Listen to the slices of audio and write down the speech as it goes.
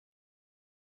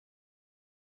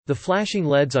The flashing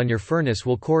LEDs on your furnace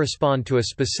will correspond to a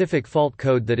specific fault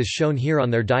code that is shown here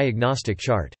on their diagnostic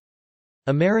chart.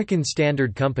 American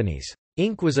Standard Companies.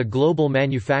 Inc. was a global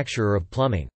manufacturer of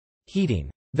plumbing, heating,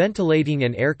 ventilating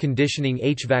and air conditioning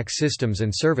HVAC systems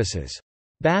and services,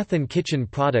 bath and kitchen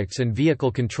products and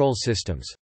vehicle control systems.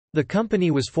 The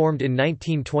company was formed in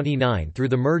 1929 through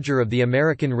the merger of the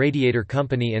American Radiator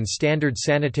Company and Standard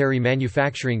Sanitary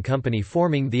Manufacturing Company,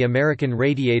 forming the American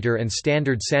Radiator and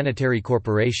Standard Sanitary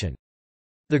Corporation.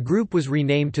 The group was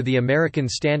renamed to the American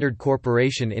Standard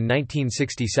Corporation in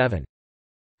 1967.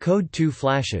 Code 2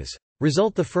 flashes.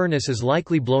 Result: the furnace is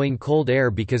likely blowing cold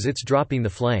air because it's dropping the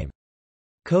flame.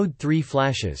 Code 3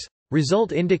 flashes.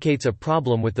 Result indicates a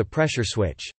problem with the pressure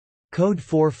switch. Code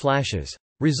 4 flashes.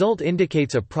 Result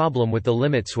indicates a problem with the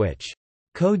limit switch.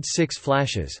 Code 6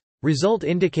 flashes. Result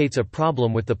indicates a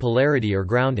problem with the polarity or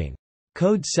grounding.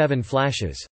 Code 7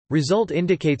 flashes. Result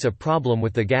indicates a problem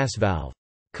with the gas valve.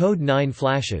 Code 9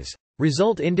 flashes.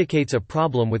 Result indicates a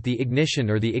problem with the ignition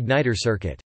or the igniter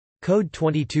circuit. Code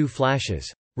 22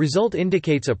 flashes. Result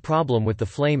indicates a problem with the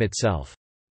flame itself.